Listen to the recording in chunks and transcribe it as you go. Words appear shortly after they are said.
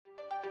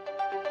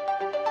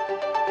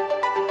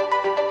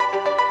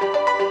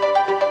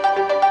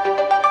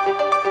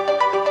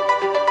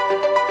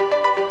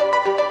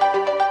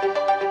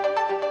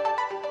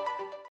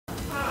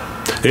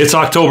It's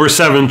October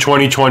 7,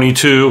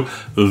 2022.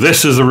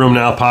 This is the Room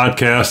Now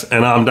podcast,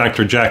 and I'm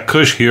Dr. Jack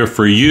Cush here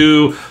for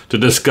you to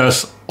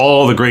discuss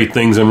all the great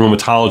things in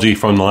rheumatology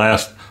from the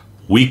last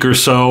week or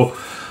so.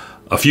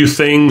 A few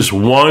things.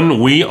 One,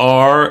 we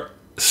are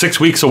 6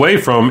 weeks away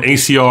from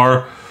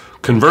ACR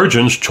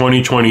Convergence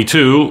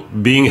 2022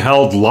 being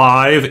held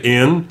live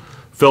in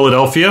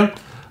Philadelphia.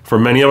 For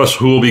many of us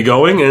who will be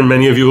going, and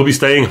many of you will be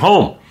staying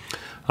home.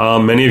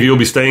 Many of you will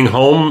be staying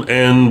home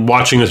and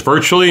watching this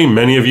virtually.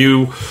 Many of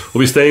you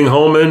will be staying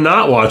home and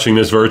not watching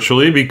this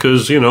virtually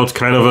because, it's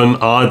kind of an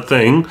odd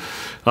thing.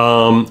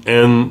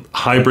 And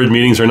hybrid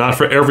meetings are not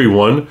for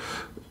everyone.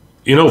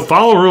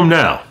 Follow Room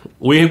Now.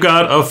 We've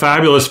got a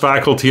fabulous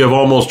faculty of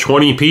almost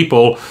 20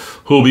 people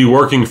who will be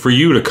working for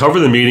you to cover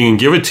the meeting and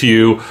give it to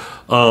you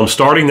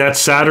starting that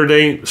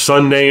Saturday,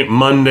 Sunday,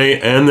 Monday,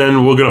 and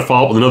then we're going to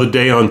follow up with another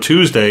day on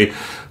Tuesday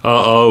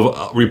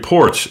of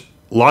reports.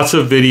 Lots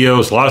of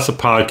videos, lots of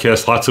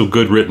podcasts, lots of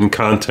good written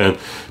content.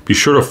 Be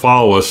sure to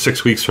follow us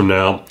 6 weeks from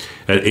now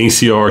at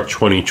ACR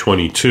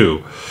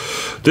 2022.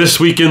 This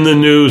week in the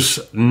news,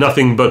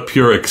 nothing but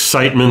pure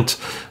excitement.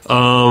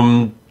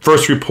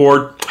 First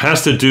report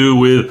has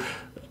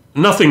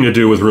nothing to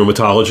do with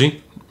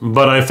rheumatology,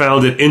 but I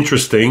found it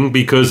interesting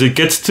because it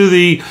gets to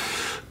the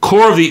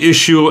core of the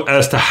issue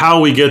as to how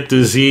we get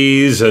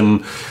disease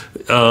and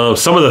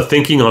some of the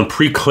thinking on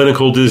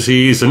preclinical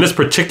disease. And this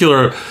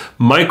particular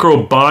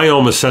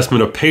microbiome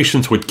assessment of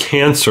patients with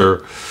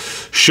cancer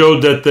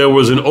showed that there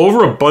was an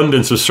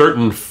overabundance of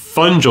certain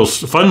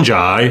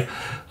fungi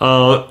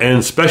and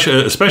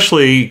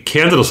especially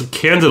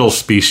candidal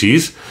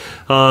species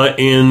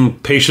in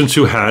patients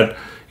who had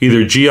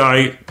either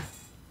GI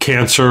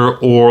cancer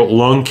or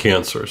lung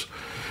cancers.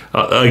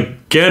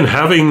 Again,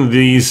 having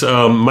these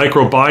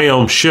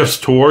microbiome shifts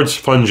towards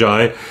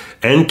fungi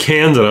and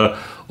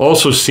candida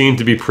also seem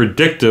to be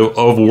predictive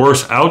of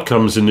worse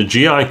outcomes in the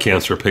GI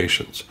cancer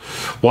patients.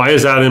 Why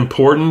is that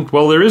important?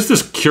 Well, there is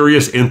this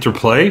curious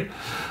interplay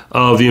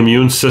of the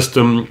immune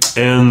system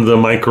and the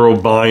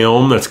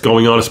microbiome that's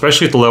going on,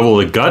 especially at the level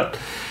of the gut.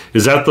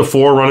 Is that the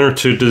forerunner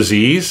to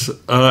disease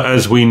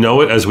as we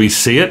know it, as we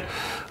see it?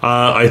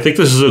 I think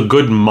this is a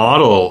good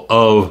model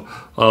of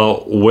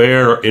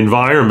where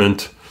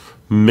environment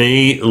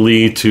may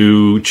lead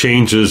to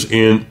changes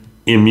in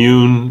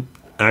immune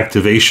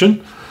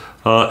activation,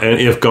 and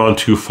if gone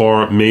too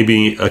far,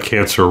 maybe a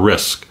cancer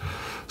risk.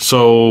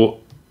 So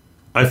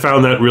I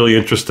found that really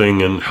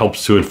interesting and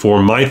helps to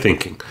inform my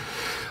thinking.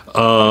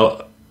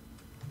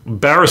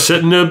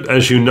 Baricitinib,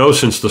 as you know,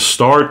 since the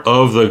start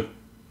of the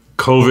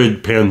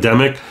COVID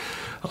pandemic,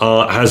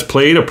 has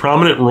played a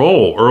prominent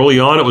role. Early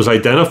on, it was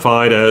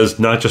identified as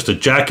not just a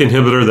JAK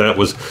inhibitor that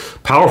was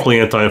powerfully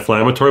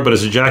anti-inflammatory, but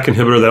as a JAK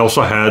inhibitor that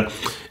also had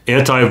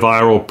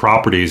antiviral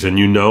properties. And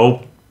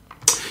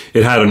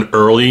it had an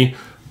early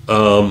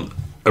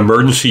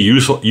emergency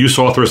use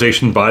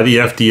authorization by the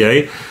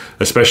FDA,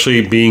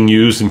 especially being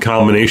used in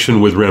combination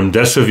with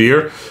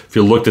remdesivir. If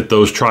you looked at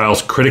those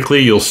trials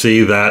critically, you'll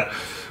see that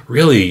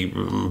really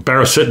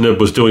baricitinib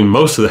was doing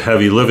most of the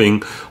heavy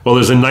lifting. Well,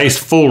 there's a nice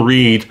full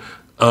read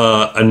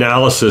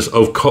analysis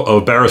of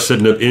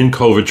baricitinib in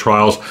COVID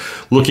trials,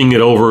 looking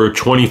at over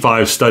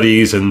 25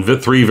 studies and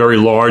 3 very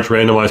large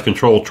randomized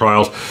controlled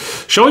trials,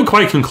 showing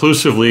quite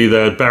conclusively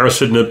that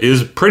baricitinib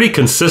is pretty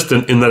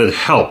consistent in that it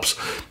helps,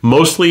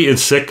 mostly in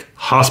sick,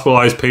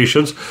 hospitalized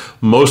patients,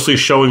 mostly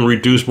showing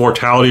reduced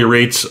mortality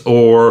rates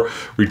or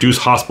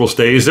reduced hospital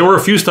stays. There were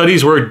a few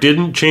studies where it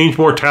didn't change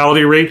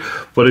mortality rate,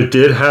 but it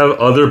did have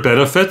other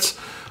benefits.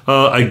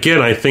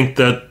 Again, I think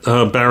that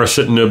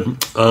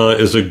baricitinib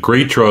is a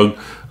great drug,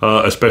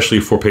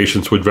 especially for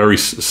patients with very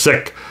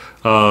sick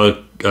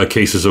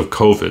cases of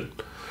COVID.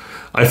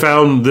 I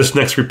found this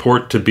next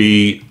report to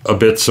be a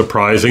bit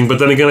surprising, but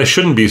then again, I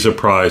shouldn't be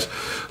surprised.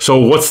 So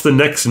what's the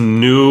next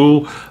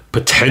new,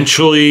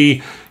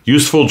 potentially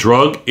useful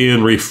drug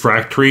in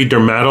refractory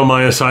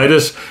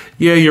dermatomyositis?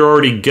 Yeah, you're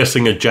already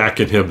guessing a JAK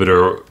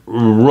inhibitor.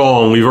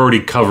 Wrong, we've already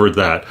covered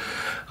that.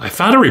 I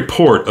found a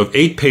report of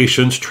 8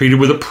 patients treated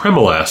with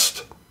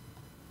apremilast.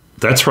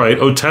 That's right,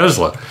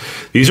 Otezla.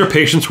 These are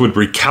patients with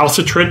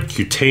recalcitrant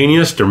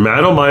cutaneous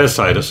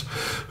dermatomyositis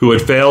who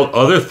had failed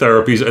other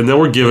therapies and then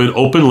were given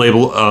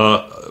open-label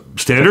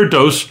standard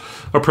dose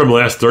of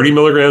apremilast, 30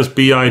 milligrams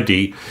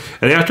BID.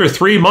 And after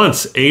 3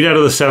 months, 8 out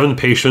of the 7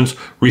 patients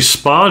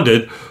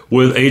responded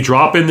with a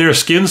drop in their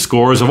skin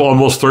scores of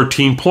almost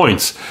 13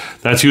 points.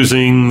 That's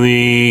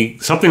using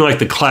something like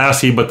the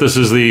CLASI, but this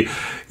is the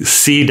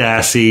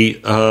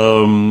CDASI.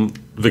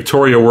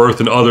 Victoria Worth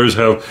and others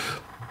have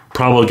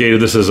promulgated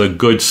this as a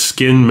good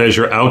skin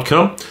measure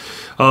outcome.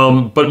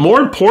 But more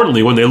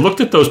importantly, when they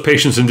looked at those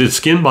patients and did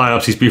skin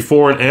biopsies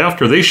before and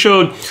after, they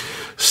showed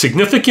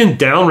significant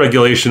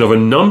downregulation of a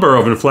number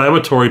of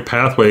inflammatory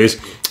pathways,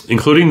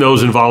 including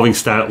those involving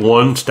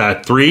STAT1,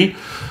 STAT3,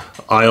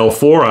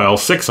 IL-4,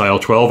 IL-6,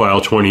 IL-12,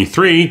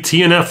 IL-23,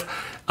 TNF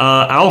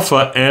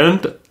alpha,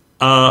 and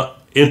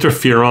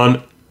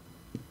interferon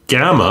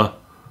gamma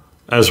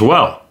as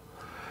well.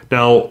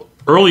 Now,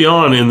 early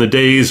on in the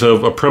days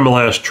of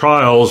apremilast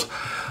trials,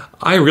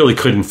 I really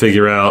couldn't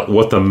figure out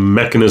what the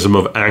mechanism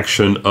of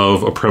action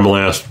of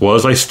apremilast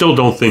was. I still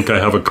don't think I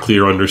have a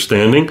clear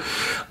understanding.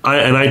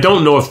 And I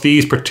don't know if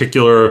these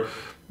particular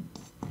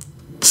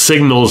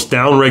signals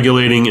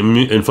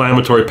downregulating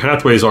inflammatory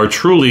pathways are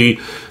truly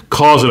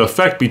cause and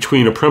effect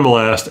between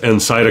apremilast and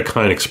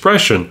cytokine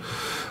expression.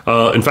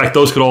 In fact,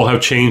 those could all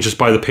have changed just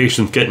by the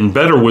patient getting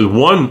better with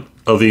one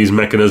of these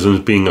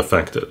mechanisms being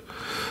affected.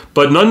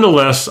 But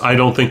nonetheless, I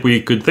don't think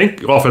we could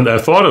often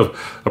have thought of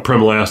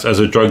apremilast as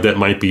a drug that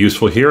might be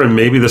useful here, and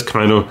maybe this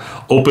kind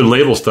of open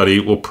label study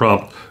will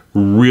prompt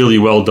really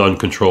well done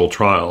controlled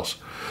trials.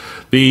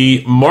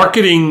 The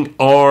marketing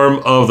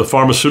arm of the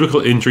pharmaceutical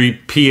industry,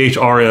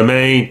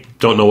 PHRMA,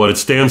 don't know what it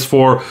stands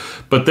for,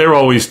 but they're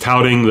always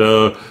touting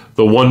the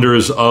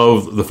wonders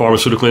of the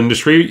pharmaceutical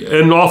industry,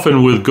 and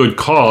often with good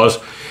cause.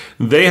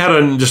 They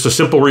had just a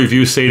simple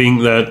review stating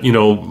that,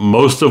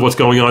 most of what's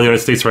going on in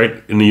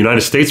the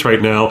United States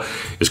right now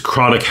is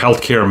chronic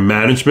healthcare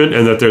management,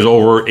 and that there's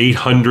over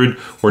 800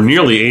 or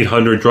nearly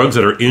 800 drugs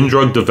that are in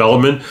drug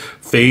development,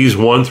 phase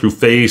 1 through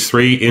phase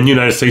 3 in the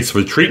United States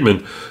for the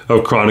treatment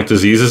of chronic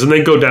diseases. And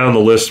they go down the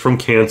list from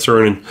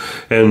cancer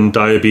and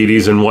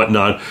diabetes and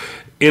whatnot.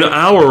 In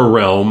our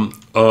realm,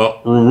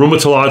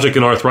 rheumatologic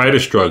and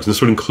arthritis drugs, this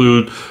would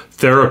include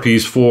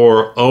therapies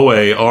for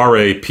OA,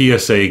 RA,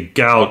 PSA,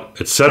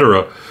 gout,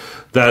 etc.,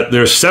 that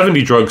there's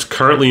 70 drugs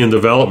currently in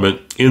development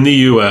in the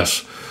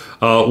U.S.,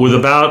 with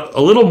about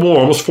a little more,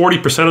 almost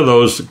 40% of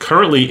those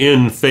currently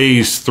in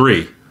phase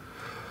 3.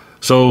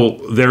 So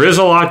there is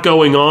a lot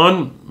going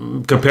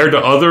on compared to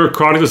other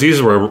chronic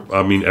diseases where,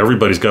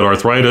 everybody's got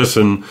arthritis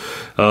and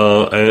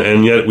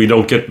yet we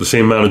don't get the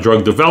same amount of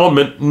drug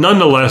development.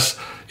 Nonetheless,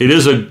 it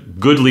is a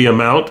goodly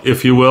amount,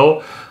 if you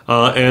will,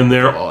 and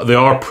they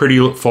are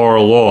pretty far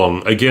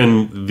along.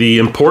 Again, the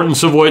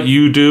importance of what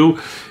you do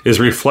is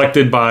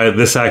reflected by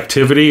this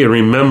activity. And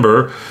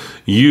remember,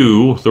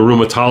 you, the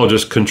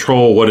rheumatologist,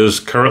 control what is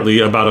currently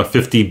about a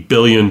 $50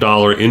 billion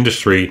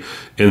industry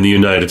in the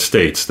United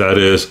States. That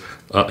is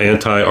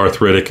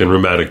anti-arthritic and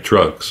rheumatic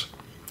drugs.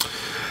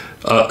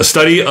 A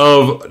study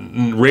of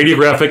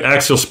radiographic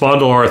axial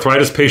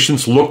spondyloarthritis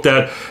patients looked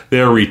at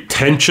their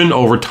retention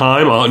over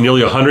time.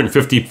 Nearly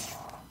 150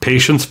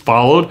 patients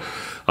followed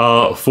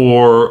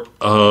for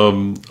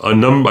a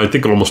number, I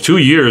think, almost 2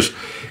 years.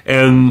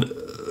 And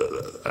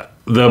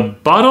the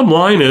bottom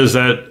line is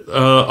that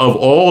of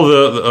all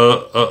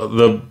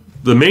the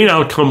main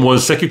outcome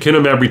was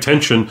secukinumab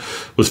retention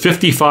was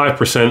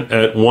 55%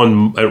 at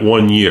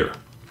one year.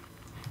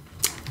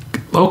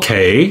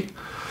 Okay,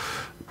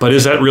 but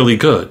is that really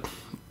good?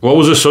 What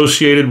was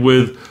associated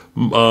with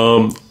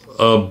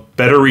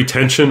better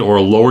retention or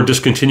lower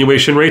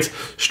discontinuation rates?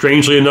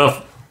 Strangely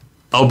enough,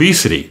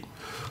 obesity.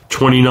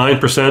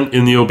 29%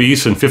 in the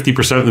obese and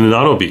 50% in the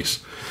non-obese.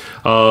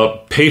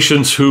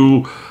 Patients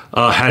who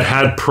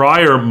had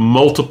prior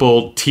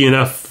multiple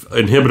TNF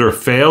inhibitor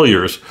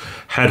failures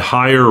had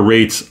higher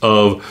rates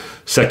of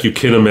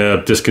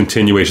secukinumab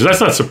discontinuation.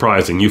 That's not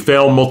surprising. You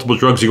fail multiple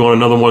drugs, you go on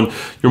another one,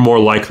 you're more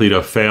likely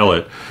to fail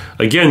it.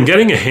 Again,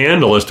 getting a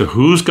handle as to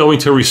who's going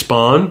to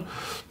respond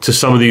to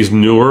some of these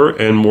newer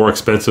and more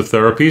expensive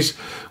therapies,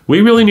 we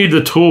really need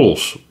the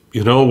tools.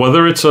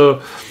 Whether it's a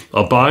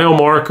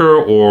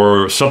biomarker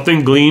or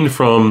something gleaned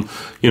from,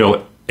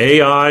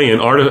 AI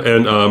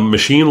and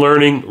machine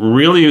learning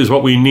really is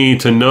what we need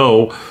to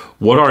know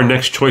what our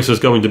next choice is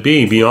going to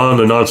be beyond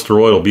a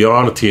nonsteroidal,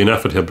 beyond a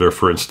TNF inhibitor,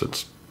 for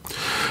instance.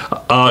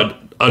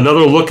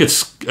 Another look at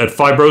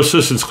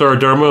fibrosis and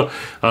scleroderma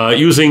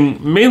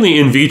using mainly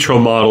in vitro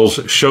models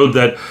showed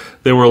that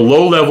there were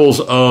low levels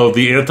of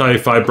the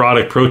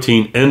anti-fibrotic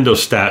protein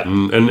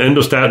endostatin, and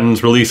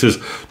endostatin's release is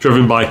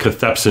driven by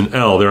cathepsin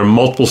L. There are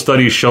multiple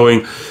studies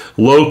showing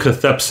low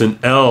cathepsin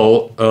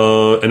L,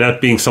 and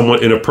that being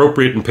somewhat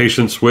inappropriate in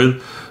patients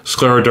with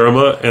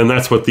scleroderma, and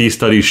that's what these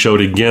studies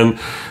showed again.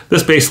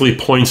 This basically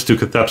points to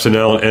cathepsin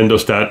L and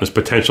endostatin as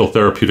potential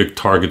therapeutic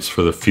targets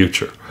for the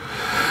future.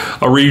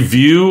 A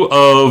review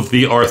of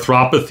the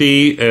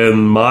arthropathy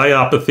and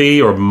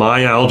myopathy, or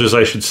myalgias,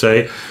 I should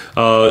say,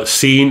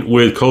 seen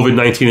with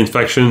COVID-19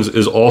 infections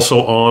is also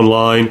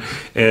online,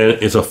 and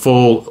it's a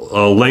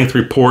full-length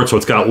report, so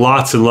it's got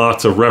lots and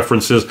lots of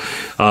references,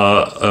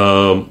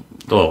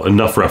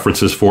 enough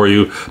references for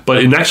you.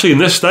 But in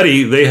this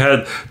study,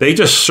 they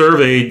just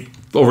surveyed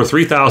over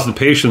 3,000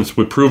 patients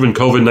with proven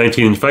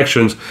COVID-19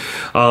 infections,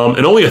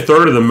 and only a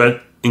third of them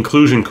met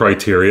inclusion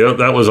criteria.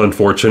 That was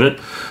unfortunate.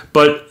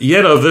 But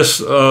yet of this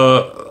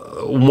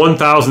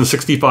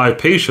 1,065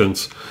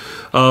 patients,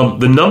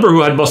 the number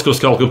who had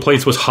musculoskeletal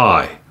complaints was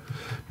high,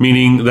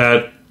 meaning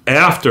that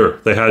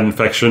after they had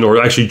infection,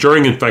 or actually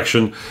during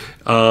infection,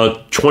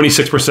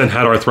 26%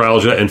 had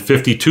arthralgia and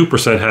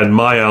 52% had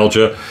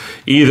myalgia,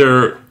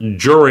 either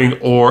during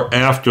or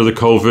after the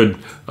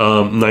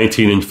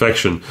COVID-19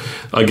 infection.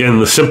 Again,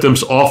 the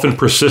symptoms often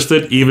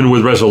persisted even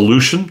with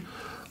resolution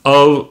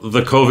of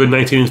the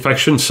COVID-19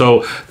 infection,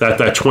 so that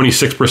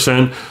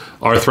 26%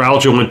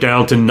 arthralgia went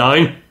down to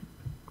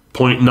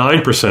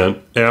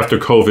 9.9% after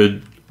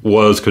COVID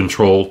was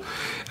controlled.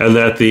 and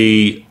that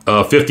the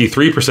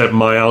 53%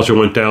 myalgia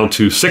went down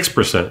to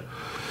 6%.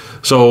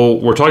 So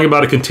we're talking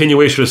about a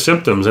continuation of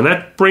symptoms, and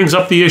that brings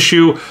up the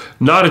issue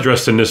not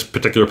addressed in this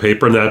particular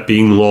paper, and that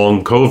being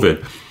long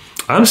COVID.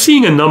 I'm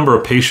seeing a number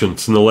of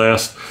patients in the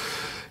last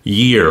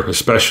year,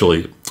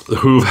 especially,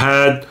 who've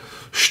had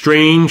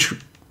strange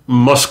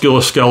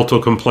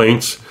musculoskeletal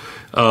complaints.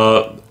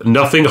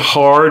 Nothing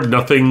hard,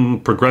 nothing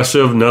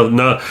progressive,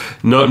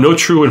 no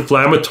true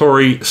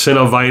inflammatory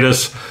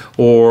synovitis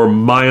or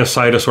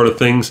myositis sort of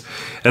things.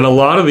 And a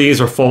lot of these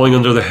are falling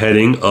under the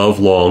heading of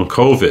long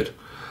COVID.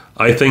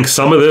 I think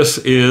some of this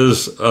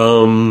is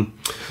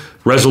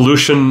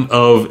resolution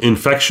of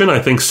infection. I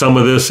think some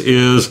of this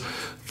is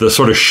the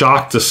sort of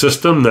shock to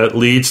system that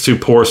leads to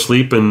poor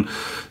sleep and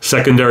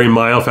secondary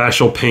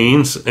myofascial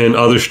pains and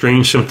other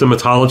strange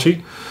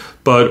symptomatology.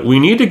 But we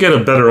need to get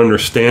a better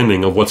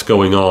understanding of what's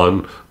going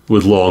on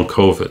with long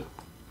COVID.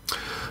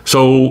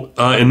 So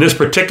in this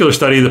particular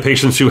study, the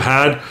patients who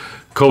had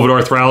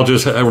COVID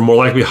arthralgias were more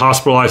likely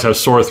hospitalized, have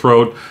sore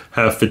throat,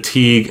 have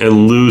fatigue,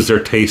 and lose their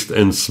taste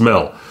and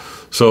smell.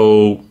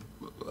 So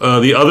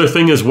the other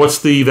thing is,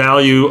 what's the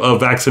value of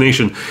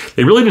vaccination?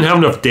 They really didn't have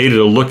enough data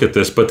to look at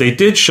this, but they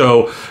did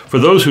show for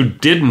those who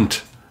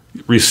didn't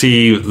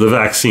receive the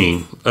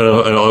vaccine,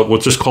 we'll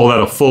just call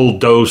that a full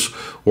dose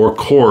or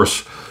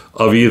course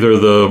of either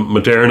the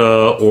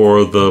Moderna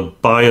or the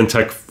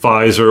BioNTech,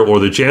 Pfizer, or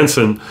the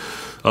Janssen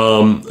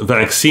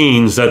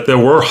vaccines, that there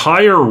were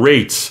higher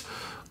rates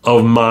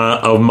of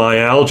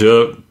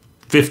myalgia,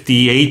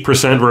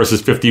 58%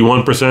 versus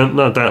 51%,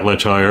 not that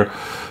much higher.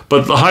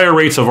 But the higher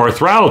rates of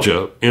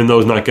arthralgia in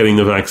those not getting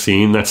the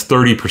vaccine, that's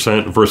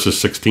 30% versus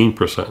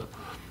 16%.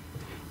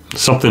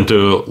 Something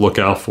to look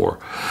out for.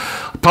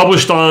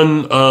 Published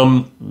on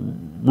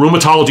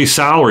rheumatology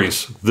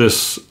salaries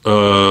this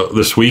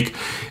week,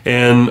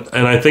 and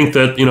I think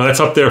that that's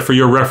up there for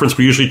your reference.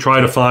 We usually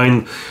try to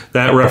find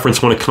that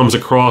reference when it comes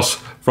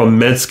across from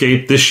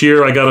Medscape. This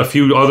year, I got a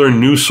few other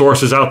news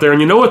sources out there, and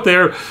you know what?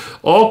 They're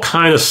all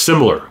kind of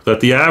similar. That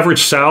the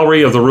average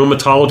salary of the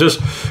rheumatologist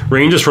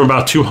ranges from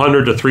about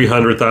 $200,000 to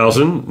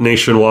 $300,000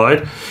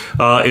 nationwide.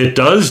 It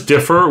does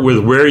differ with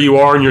where you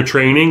are in your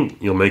training.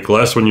 You'll make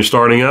less when you're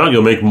starting out.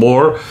 You'll make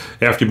more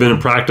after you've been in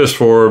practice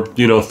for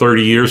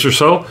 30 years or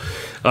so.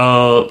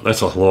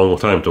 That's a long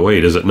time to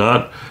wait, is it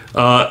not?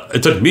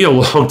 It took me a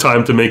long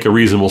time to make a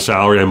reasonable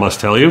salary, I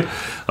must tell you.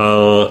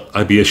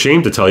 I'd be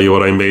ashamed to tell you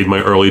what I made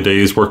my early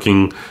days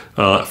working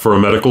for a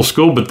medical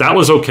school, but that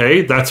was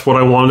okay. That's what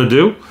I wanted to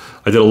do.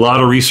 I did a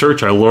lot of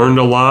research. I learned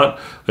a lot.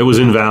 It was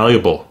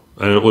invaluable,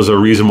 and it was a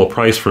reasonable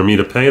price for me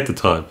to pay at the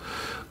time.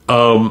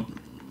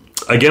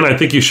 Again, I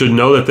think you should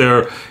know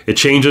that it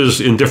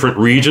changes in different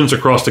regions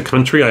across the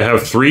country. I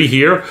have three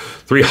here.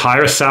 Three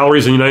higher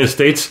salaries in the United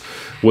States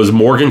was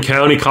Morgan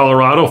County,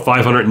 Colorado,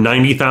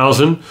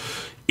 $590,000.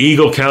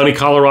 Eagle County,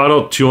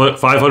 Colorado,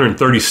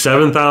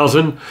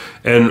 $537,000,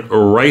 and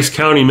Rice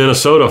County,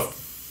 Minnesota,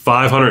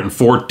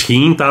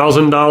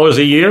 $514,000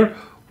 a year.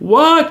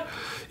 What?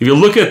 If you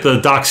look at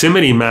the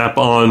Doximity map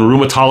on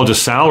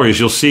rheumatologist salaries,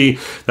 you'll see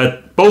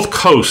that both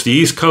coasts, the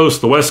East Coast,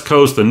 the West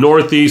Coast, the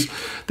Northeast,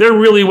 they're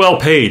really well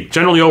paid,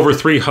 generally over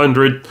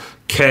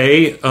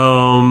 $300K,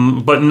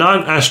 but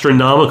not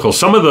astronomical.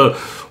 Some of the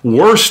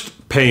worst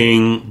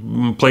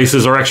paying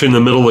places are actually in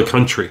the middle of the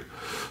country.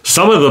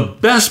 Some of the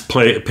best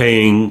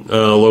paying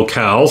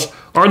locales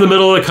are in the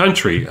middle of the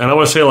country. And I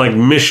want to say like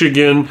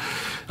Michigan,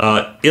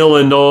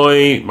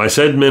 Illinois, I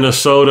said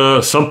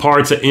Minnesota, some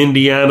parts of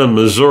Indiana,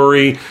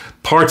 Missouri,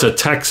 parts of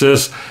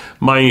Texas.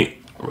 My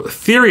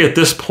theory at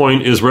this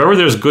point is wherever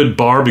there's good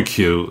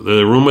barbecue,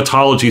 the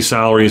rheumatology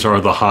salaries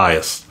are the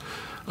highest.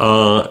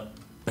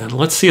 And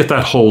let's see if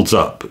that holds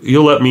up.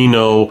 You'll let me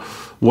know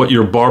what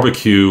your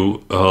barbecue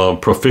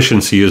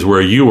proficiency is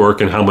where you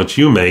work and how much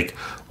you make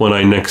when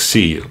I next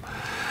see you.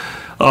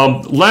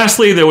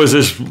 Lastly, there was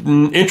this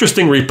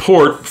interesting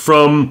report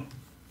in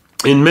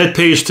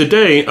MedPage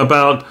Today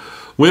about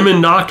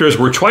women doctors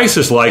were twice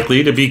as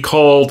likely to be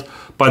called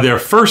by their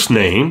first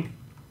name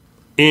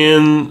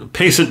in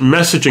patient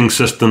messaging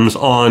systems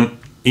on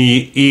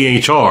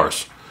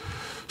EHRs.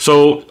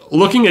 So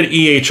looking at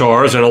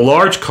EHRs and a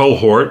large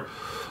cohort,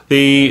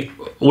 the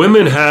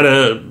women had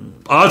an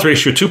odds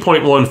ratio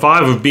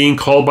 2.15 of being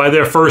called by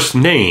their first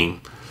name.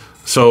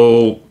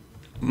 So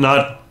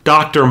not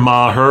Dr.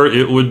 Maher,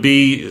 it would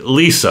be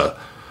Lisa,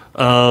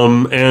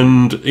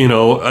 and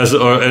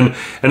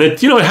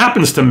it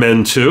happens to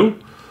men too,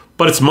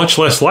 but it's much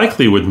less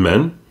likely with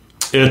men.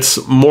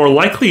 It's more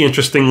likely,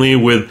 interestingly,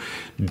 with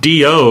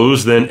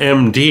DOs than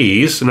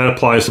MDs, and that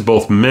applies to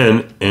both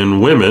men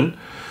and women.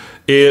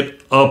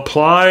 It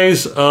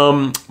applies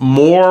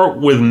more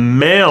with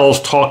males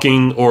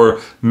talking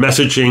or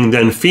messaging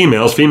than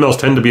females. Female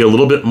patients tend to be a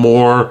little bit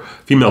more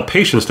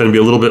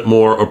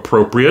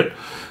appropriate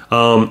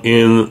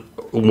in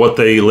what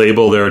they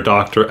label their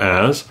doctor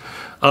as.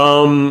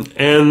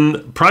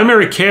 And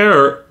primary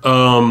care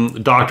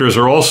doctors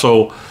are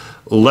also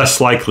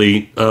less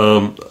likely, a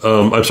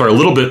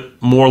little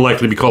bit more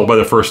likely to be called by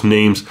their first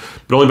names,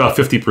 but only about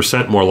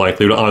 50% more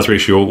likely, with an odds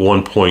ratio of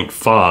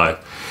 1.5.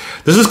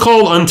 This is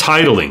called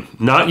untitling,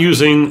 not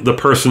using the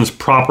person's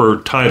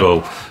proper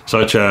title,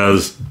 such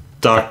as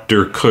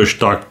Dr. Cush,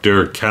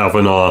 Dr.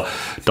 Kavanaugh,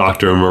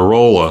 Dr.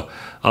 Merola.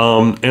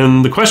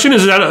 And the question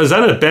is that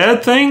a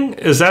bad thing?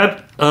 Is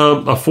that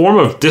a form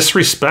of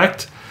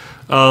disrespect?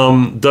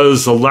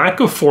 Does a lack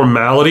of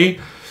formality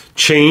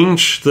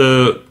change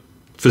the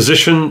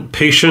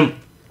physician-patient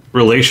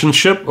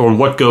relationship or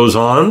what goes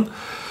on?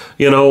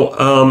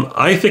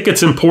 I think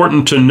it's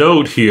important to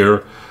note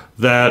here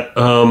that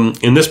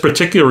in this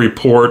particular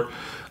report,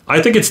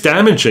 I think it's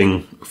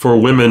damaging for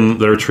women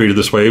that are treated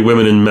this way,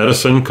 women in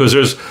medicine, because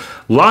there's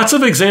lots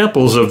of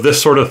examples of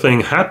this sort of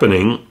thing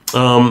happening,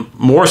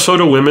 more so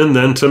to women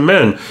than to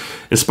men.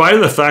 In spite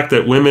of the fact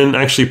that women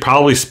actually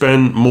probably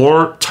spend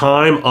more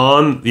time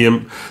on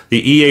the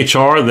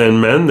EHR than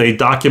men, they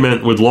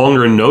document with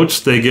longer notes,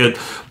 they get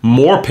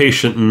more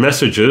patient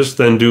messages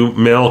than do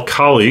male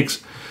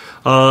colleagues.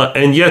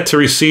 And yet to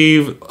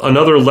receive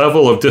another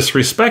level of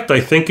disrespect,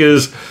 I think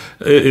is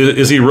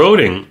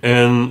eroding.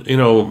 And,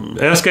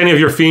 ask any of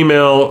your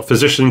female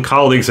physician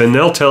colleagues and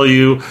they'll tell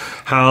you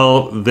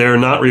how they're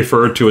not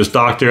referred to as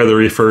doctor, they're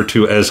referred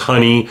to as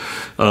honey.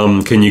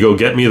 Can you go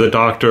get me the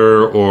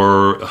doctor?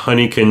 Or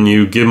honey, can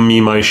you give me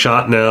my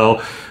shot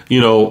now?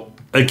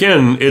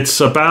 Again,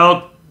 it's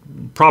about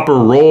proper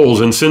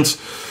roles. And since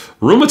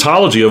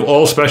rheumatology of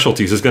all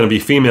specialties is going to be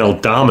female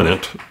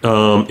dominant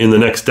in the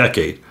next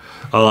decade,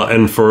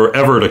 and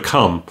forever to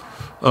come,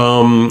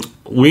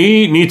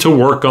 we need to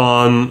work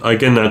on,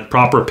 again, that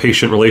proper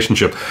patient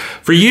relationship.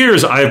 For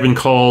years, I have been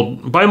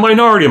called by a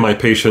minority of my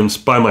patients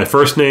by my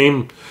first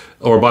name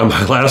or by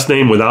my last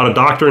name without a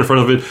doctor in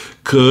front of it.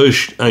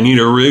 Cush, I need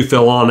a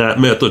refill on that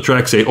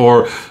methotrexate.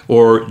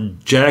 Or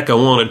Jack, I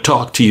want to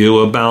talk to you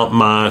about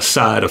my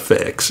side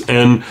effects.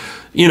 And,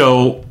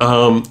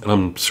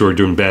 I'm sort of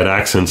doing bad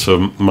accents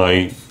of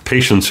my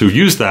patients who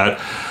use that.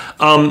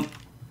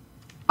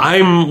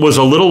 I was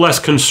a little less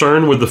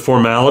concerned with the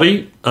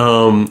formality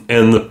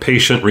and the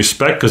patient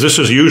respect, because this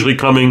is usually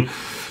coming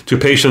to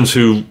patients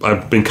who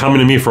have been coming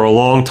to me for a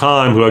long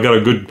time, who I got a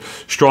good,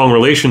 strong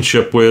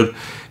relationship with,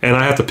 and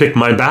I have to pick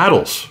my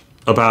battles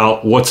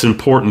about what's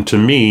important to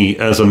me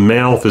as a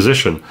male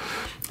physician.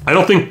 I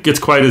don't think it's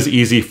quite as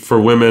easy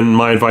for women.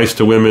 My advice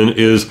to women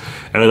is,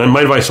 and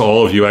my advice to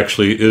all of you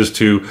actually, is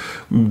to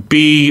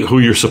be who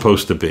you're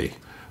supposed to be.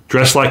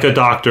 Dress like a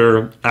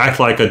doctor, act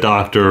like a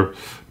doctor.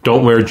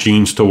 Don't wear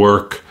jeans to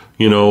work,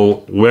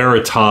 wear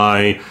a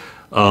tie,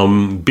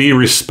 be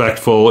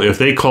respectful. If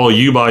they call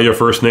you by your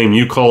first name,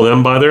 you call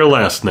them by their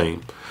last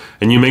name.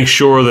 And you make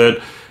sure that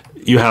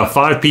you have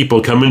 5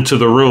 people come into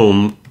the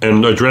room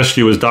and address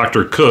you as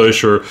Dr.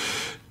 Cush or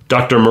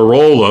Dr.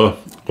 Merola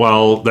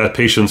while that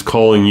patient's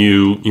calling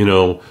you,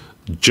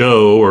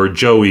 Joe or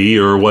Joey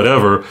or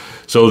whatever,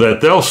 so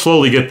that they'll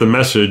slowly get the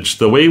message.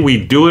 The way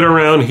we do it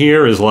around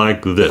here is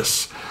like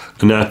this.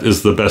 And that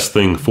is the best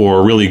thing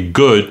for a really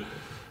good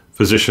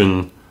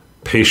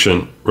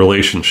physician-patient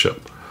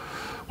relationship.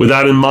 With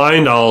that in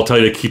mind, I'll tell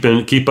you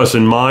to keep us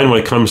in mind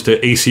when it comes to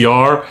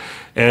ACR.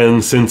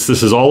 And since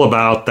this is all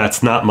about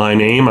That's Not My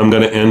Name, I'm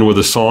going to end with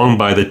a song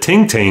by the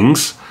Ting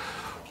Tings,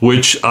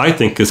 which I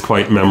think is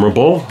quite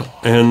memorable.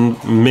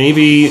 And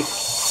maybe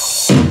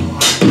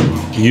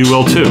you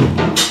will too.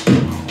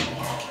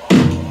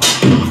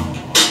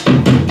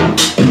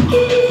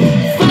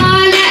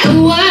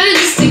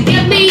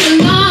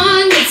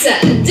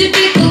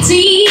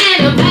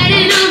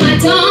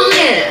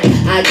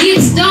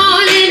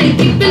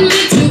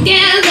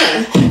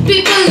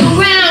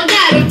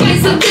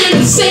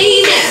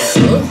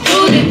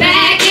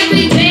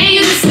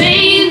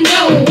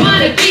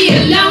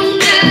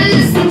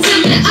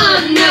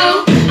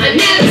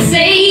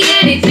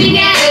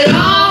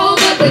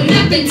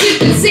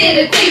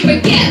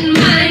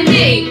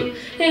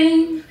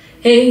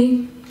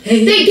 Hey,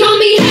 they call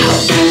me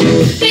Hal,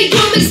 they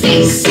call me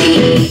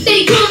Stacy,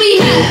 they call me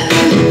Her,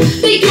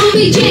 they call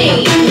me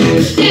Jane.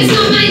 That's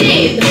not my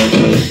name,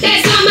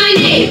 that's not my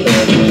name,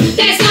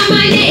 that's not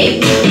my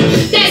name,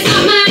 that's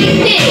not my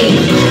name.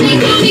 They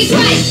call me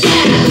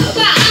Spider,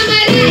 but I'm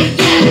a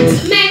liar.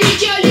 Mary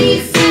Jo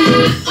Lisa,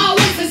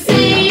 always the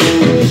same.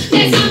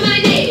 That's not my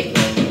name.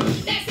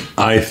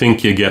 I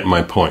think you get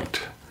my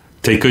point.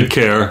 Take good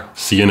care.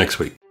 See you next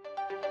week.